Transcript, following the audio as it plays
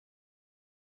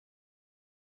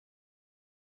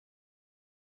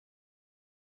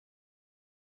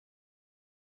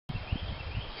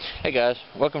Hey guys,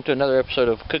 welcome to another episode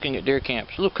of Cooking at Deer Camp.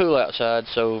 It's a little cool outside,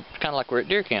 so it's kind of like we're at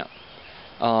deer camp.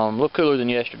 A little cooler than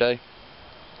yesterday.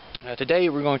 Today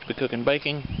we're going to be cooking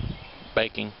bacon,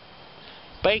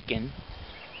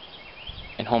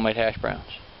 and homemade hash browns.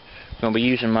 I'm going to be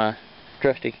using my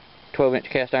trusty 12-inch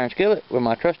cast iron skillet with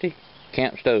my trusty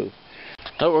camp stove.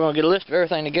 So we're going to get a list of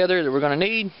everything together that we're going to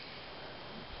need,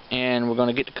 and we're going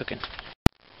to get to cooking.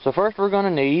 So first we're going to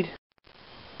need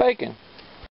bacon.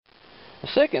 The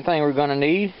second thing we're going to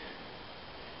need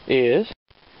is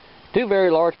 2 very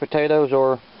large potatoes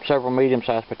or several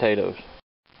medium-sized potatoes.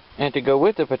 And to go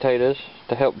with the potatoes,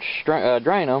 to help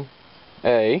drain them,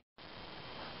 a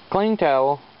clean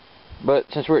towel, but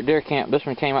since we're at deer camp, this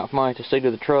one came out from underneath the seat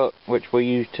of the truck, which we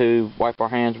use to wipe our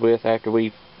hands with after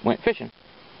we went fishing.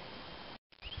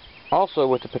 Also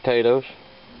with the potatoes,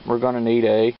 we're going to need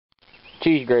a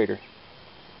cheese grater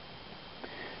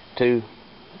to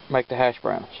make the hash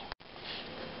browns.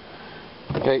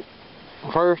 Okay,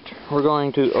 first we're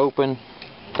going to open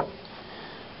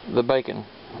the bacon.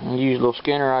 And use a little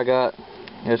skinner I got.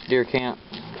 It's deer camp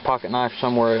pocket knife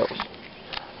somewhere else.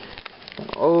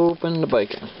 Open the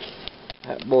bacon.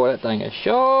 Boy, that thing is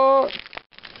sharp.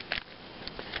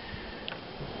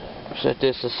 Set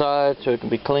this aside so it can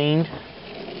be cleaned.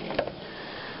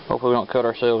 Hopefully we don't cut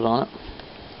ourselves on it.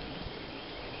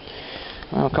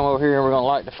 I'm going to come over here and we're going to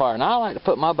light the fire. Now I like to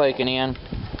put my bacon in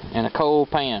a cold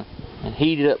pan and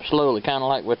heat it up slowly, kind of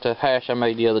like with the hash I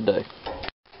made the other day.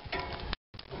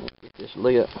 Get this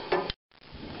lit.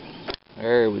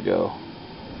 There we go.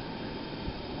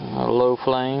 A low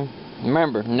flame.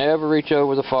 Remember, never reach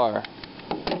over the fire.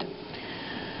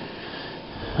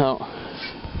 Oh,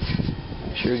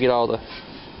 make sure you get all the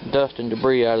dust and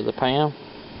debris out of the pan.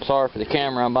 Sorry for the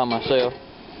camera, I'm by myself.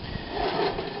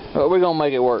 But we're going to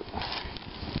make it work.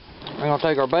 We're going to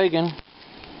take our bacon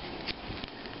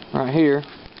right here.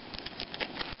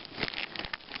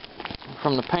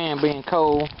 From the pan being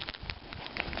cold,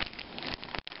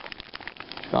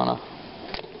 it's gonna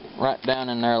right down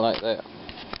in there like that.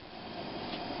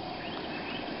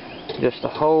 Just a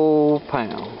whole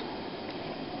pound.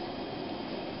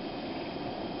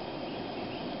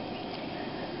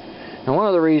 And one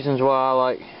of the reasons why I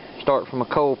like start from a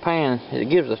cold pan is it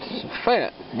gives the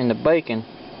fat in the bacon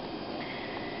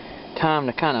time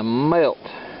to kind of melt.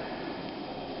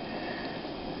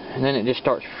 And then it just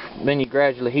starts, then you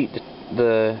gradually heat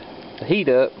the heat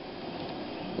up,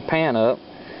 the pan up,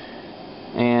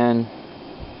 and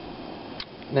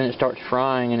then it starts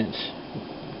frying and it's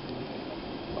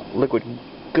liquid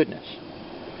goodness.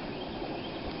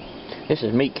 This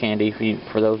is meat candy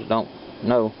for those that don't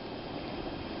know.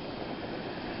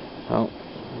 So,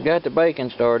 got the bacon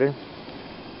started.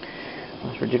 So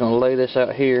we're just going to lay this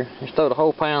out here. Just throw the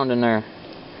whole pound in there.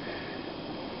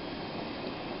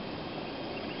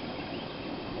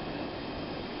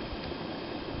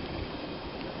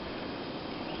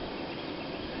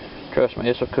 Trust me,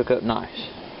 this will cook up nice.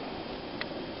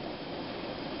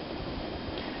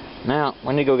 Now,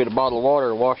 we need to go get a bottle of water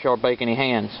to wash our bacony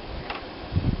hands.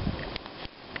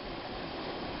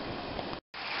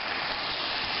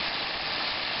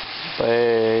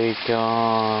 Bacon.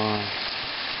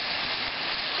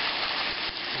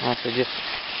 I said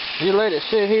you let it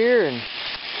sit here and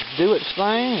do its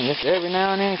thing, and just every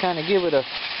now and then kind of give it a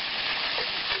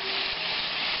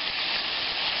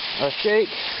shake.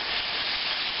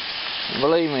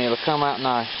 Believe me, it'll come out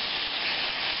nice.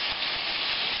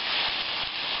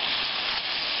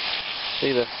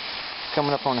 See the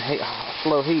coming up on the heat,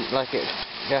 slow heat like it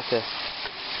got the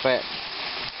fat.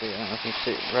 See, I don't know if you can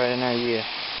see it right in there. Yeah,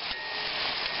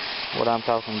 what I'm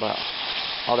talking about.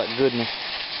 All that goodness.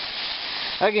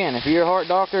 Again, if you're a heart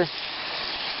doctor,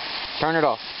 turn it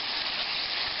off.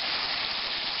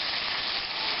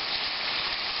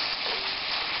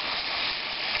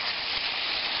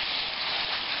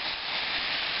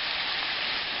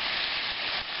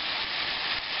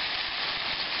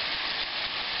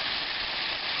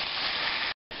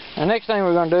 The next thing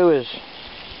we're going to do is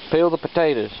peel the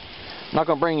potatoes. I'm not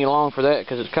going to bring you along for that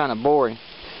because it's kind of boring.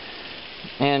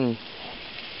 And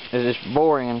it's just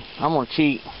boring, and I'm going to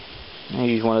cheat and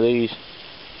use one of these.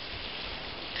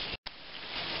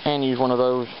 And use one of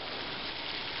those.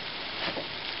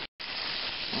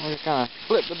 We'll just kind of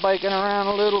flip the bacon around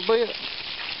a little bit.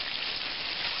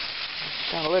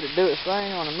 Kind of let it do its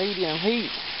thing on a medium heat.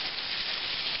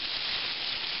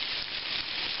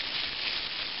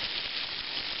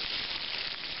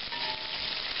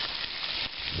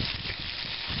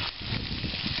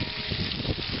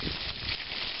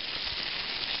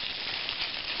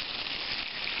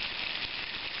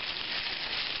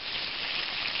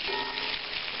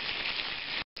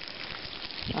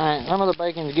 Alright, some of the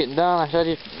bacon's getting done. I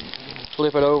just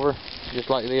flip it over just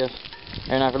like this.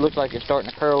 And if it looks like it's starting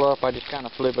to curl up, I just kind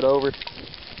of flip it over.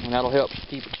 And that'll help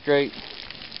keep it straight.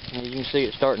 And you can see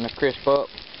it's starting to crisp up.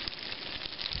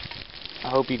 I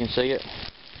hope you can see it.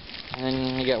 And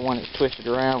then you got one that's twisted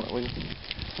around, but we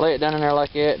lay it down in there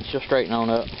like that and she'll straighten on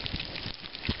up.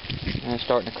 And it's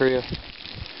starting to crisp.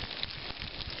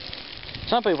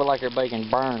 Some people like their bacon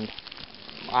burned.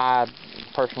 I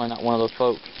personally not one of those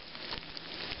folks.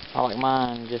 I like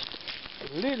mine just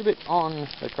a little bit on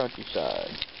the crunchy side.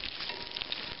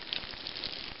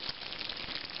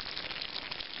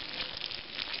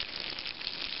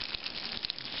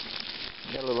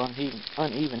 Got a little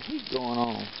uneven heat going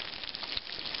on.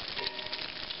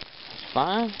 That's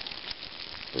fine.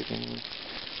 We can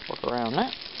work around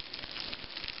that.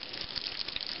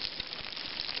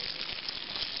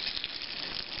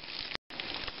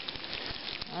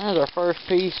 There's our first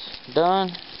piece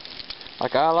done,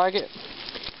 like I like it.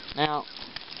 Now,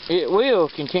 it will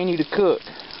continue to cook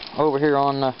over here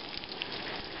on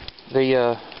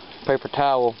the paper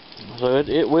towel, so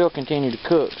it will continue to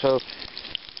cook. So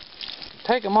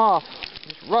take them off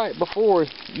just right before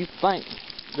you think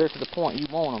they're to the point you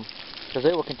want them, because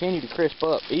they will continue to crisp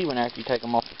up even after you take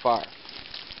them off the fire.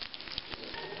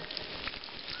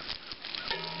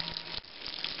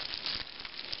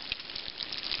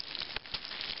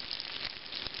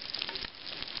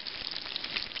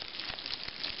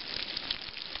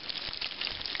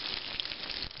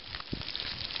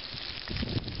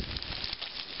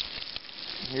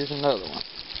 Here's another one.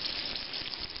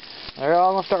 They're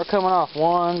all going to start coming off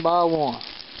one by one.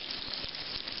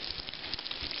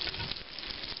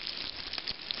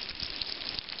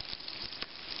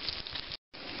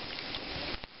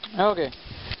 Okay,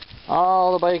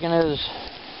 all the bacon is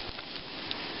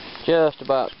just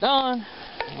about done.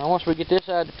 Now once we get this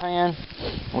out of the pan,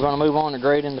 we're going to move on to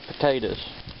grating the potatoes.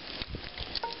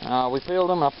 We peeled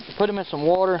them. I put them in some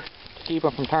water to keep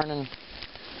them from turning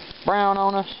brown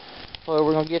on us. So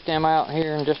we're going to get them out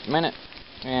here in just a minute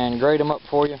and grate them up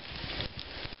for you.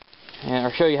 And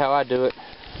I'll show you how I do it.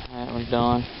 That one's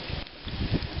done.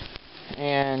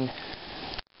 And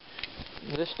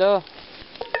this stuff,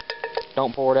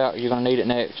 don't pour it out. You're going to need it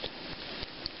next.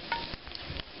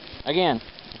 Again,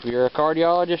 if you're a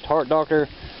cardiologist, heart doctor,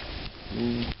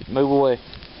 move away.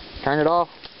 Turn it off,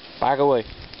 back away.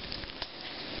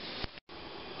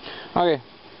 Okay.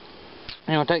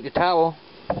 I'm going to take the towel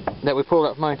that we pulled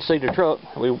out from the seat of the truck,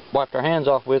 we wiped our hands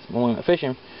off with when we went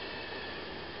fishing.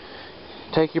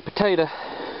 Take your potato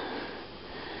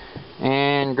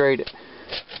and grate it.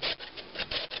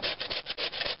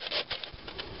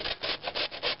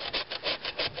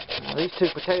 Now, these two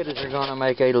potatoes are going to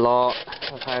make a lot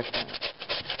of hash browns.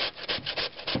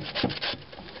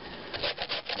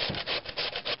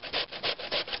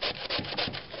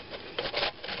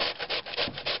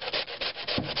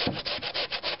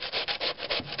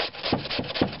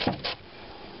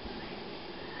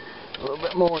 A little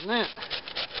bit more than that.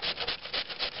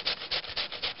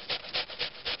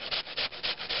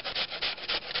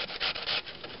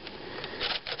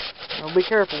 Now be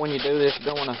careful when you do this. You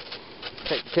don't want to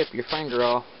take the tip of your finger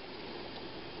off.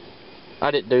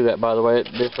 I didn't do that, by the way.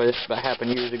 This about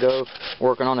happened years ago,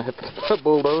 working on a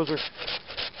bulldozer.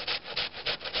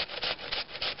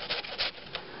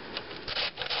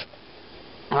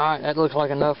 Alright, that looks like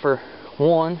enough for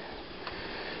one.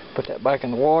 Put that back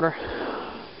in the water.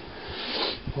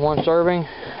 One serving.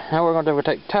 Now we're going to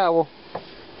take the towel.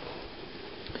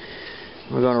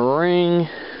 We're going to wring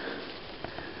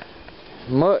as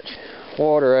much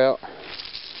water out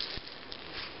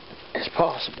as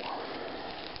possible.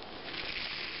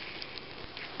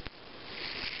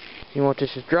 You want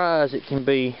this as dry as it can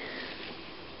be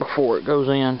before it goes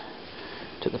in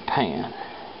to the pan.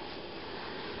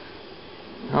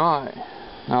 Alright,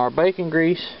 now our bacon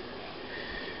grease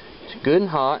is good and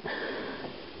hot.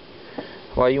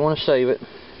 Why you want to save it.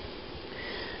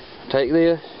 Take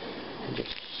this and just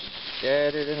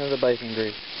scatter it into the bacon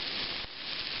grease.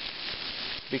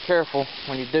 Be careful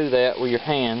when you do that with your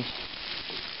hands,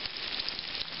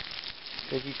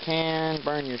 because you can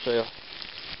burn yourself.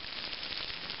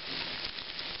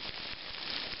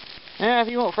 Now if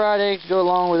you want fried eggs to go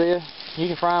along with this, you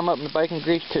can fry them up in the bacon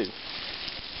grease too.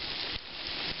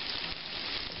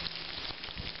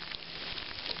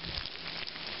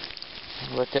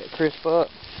 Let that crisp up.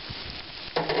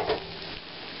 A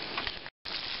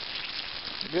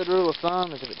good rule of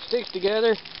thumb is if it sticks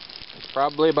together, it's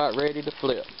probably about ready to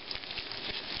flip.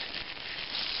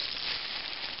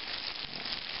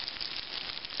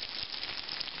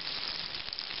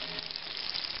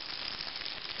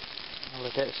 I'll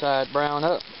let that side brown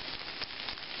up.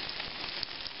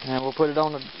 And we'll put it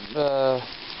on the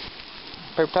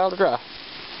paper towel to dry.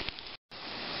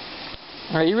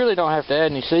 Now, you really don't have to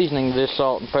add any seasoning to this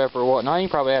salt and pepper or whatnot. You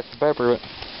can probably add some pepper, but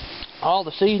all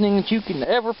the seasoning that you can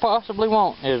ever possibly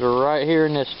want is right here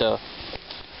in this stuff.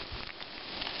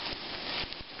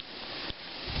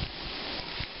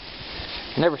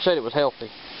 I never said it was healthy.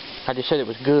 I just said it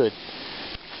was good.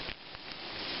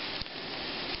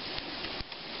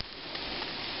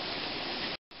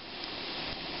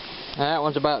 Now that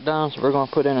one's about done, so we're going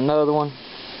to put in another one.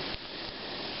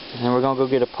 And then we're going to go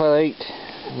get a plate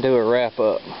and do a wrap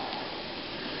up.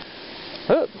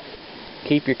 Oop.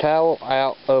 Keep your towel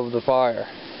out of the fire.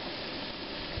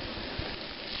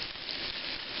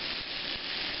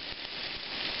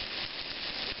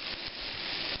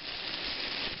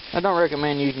 I don't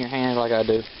recommend using your hands like I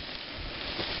do.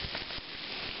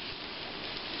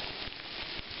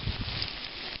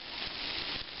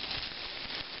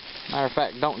 Matter of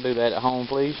fact, don't do that at home,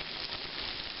 please.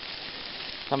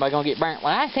 Somebody's gonna get burnt.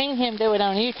 Well, I seen him do it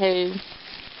on YouTube.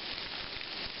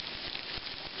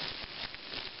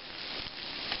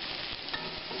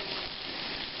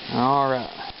 Alright.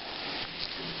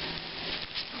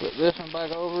 Flip this one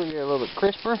back over, get a little bit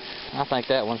crisper. I think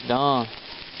that one's done.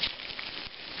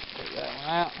 Take that one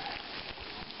out.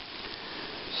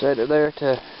 Set it there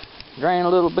to drain a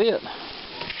little bit.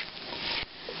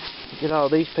 Get all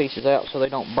these pieces out so they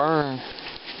don't burn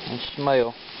and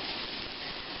smell.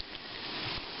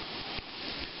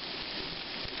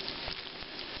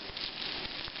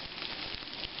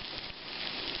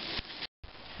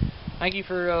 Thank you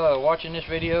for watching this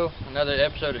video. Another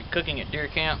episode of Cooking at Deer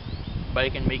Camp.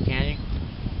 Bacon, meat candy,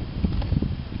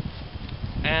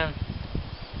 and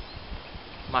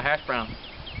my hash brown.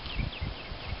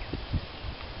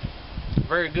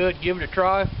 Very good. Give it a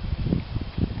try.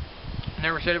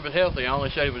 Never said it was healthy. I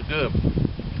only said it was good.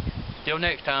 Till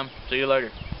next time. See you later.